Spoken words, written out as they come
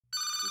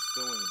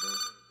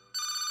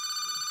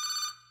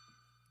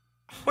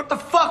What the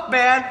fuck,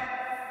 man?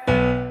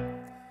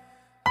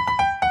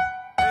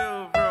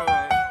 Ew, bro.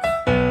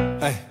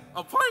 Hey,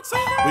 A part two?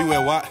 we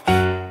went what?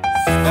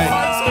 Hey.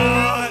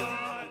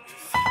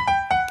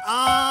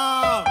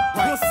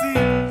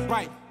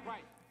 Right.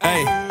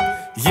 Hey,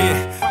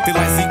 yeah, they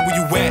like Zeke, where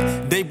you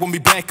at? They want me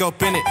back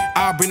up in it.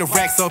 I bring the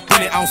racks up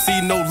in it. I don't see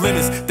no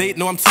limits. They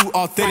know I'm too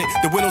authentic.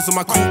 The windows of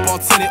my coupe all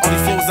tinted. All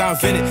these flows I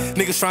invented.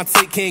 Niggas tryna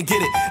take, can't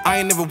get it. I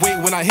ain't never wait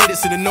when I hit it.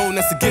 Should've known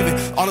that's a given.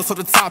 All this on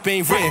the top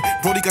ain't written.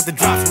 Brody got the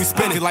drops, we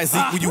spin it. They like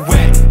Zeke, where you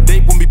at? They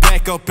want me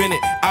back up in it.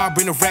 I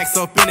bring the racks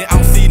up in it. I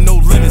don't see no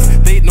limits.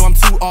 They know I'm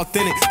too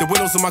authentic. The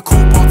windows of my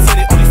coupe all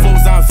tinted. All these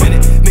flows I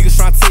invented. Niggas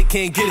tryna take,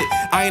 can't get it.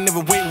 I ain't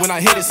never wait when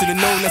I hit it. Should've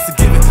known that's a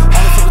given.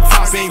 All this on the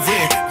top ain't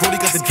written. Brody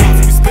got the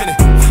drops, we spin it.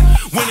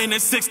 Winning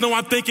at 6, no,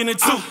 I'm thinking it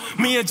too.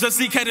 Me and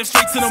JustZeke headed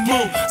straight to the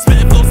moon.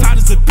 Spitting flows hot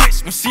as a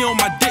bitch. When she on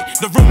my dick,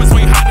 the room is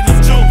way hotter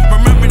than June.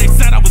 Remember they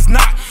said I was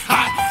not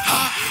hot.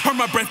 Heard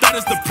my breath, that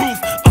is the proof.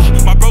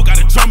 My bro got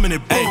a drum in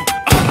it, boom.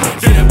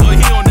 Yeah, but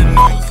he on the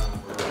news.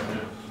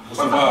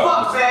 What the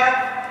fuck, man?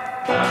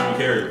 That's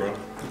Carrie, bro.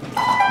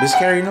 This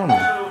Carrie know me.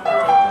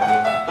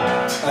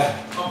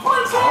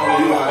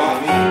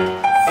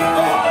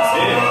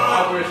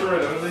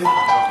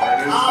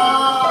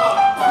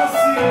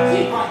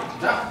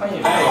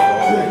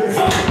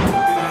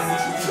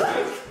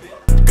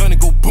 Gonna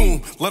go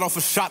boom, let off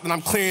a shot, then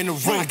I'm clearing the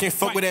room. I can't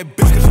fuck with that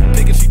bitch cause she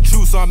thick and she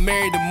true, so I'm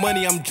married to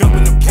money, I'm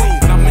jumping the broom.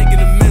 And I'm making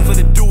amends, let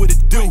it do what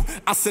it do.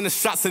 I send a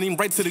shot, send him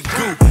right to the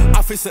goo.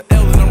 I face an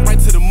L and I'm right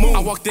to the moon. I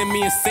walked in,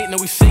 me and Saint, now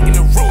we shaking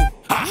the room.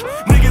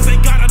 Niggas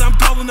ain't got it, I'm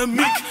calling them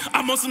meek.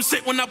 I'm on some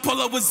shit when I pull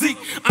up with Zeke.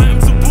 I am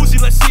too bougie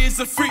like she is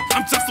a freak.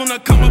 I'm just gonna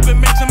come up and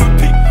mention my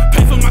peak.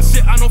 Pay for my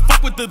shit, I don't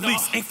fuck with the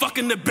lease. Ain't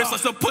fucking the bitch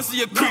like some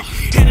pussy a creep.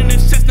 Hitting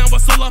his chest, now I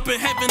soul up in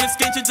heaven. His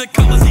skin change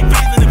colors, he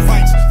bathing in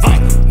fights.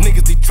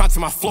 Niggas, they try to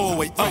my flow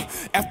away.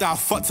 After I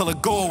fuck, tell her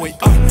go away.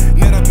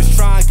 Net up is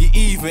trying to get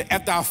even.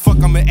 After I fuck,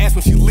 I'ma ask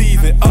when she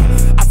leaving.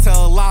 I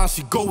tell her lie and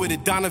she go with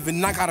it.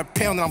 Donovan, I got a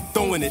pound and I'm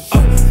throwing it.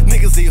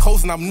 Niggas, they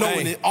hoes and I'm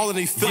knowing it. All of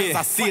they feelings,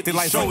 I see it, they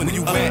like showing it.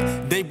 You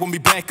at? They want me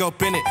back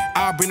up in it.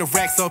 I bring the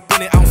racks up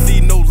in it. I don't see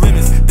no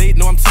limits. They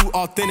know I'm too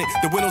authentic.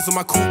 The windows of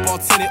my coupe all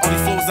tinted. All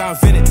these flows I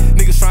invented.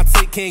 Niggas tryna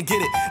take, can't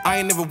get it. I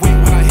ain't never wait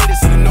when I hit it.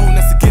 Should've known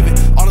that's a given.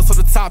 All this on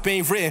the top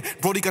ain't written.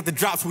 Brody got the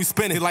drops, we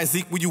spin it. They like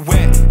Zeke, where you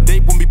at? They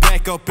want me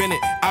back up in it.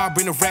 I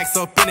bring the racks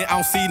up in it. I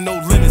don't see no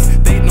limits.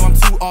 They know I'm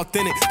too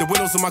authentic. The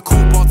windows of my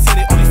coupe all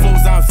tinted. All these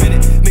flows I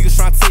invented. Niggas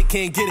tryna take,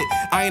 can't get it.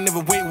 I ain't never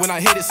wait when I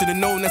hit it. Should've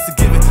known that's a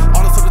given.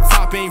 All this on the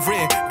top ain't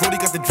written. Brody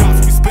got the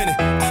drops, we spin it.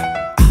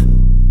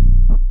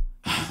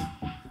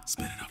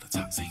 Spit it off the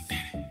top, Saint did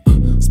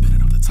it. Spit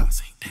it off the top,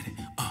 Saint did it.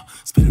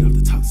 Spit it off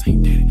the top,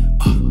 Saint did it.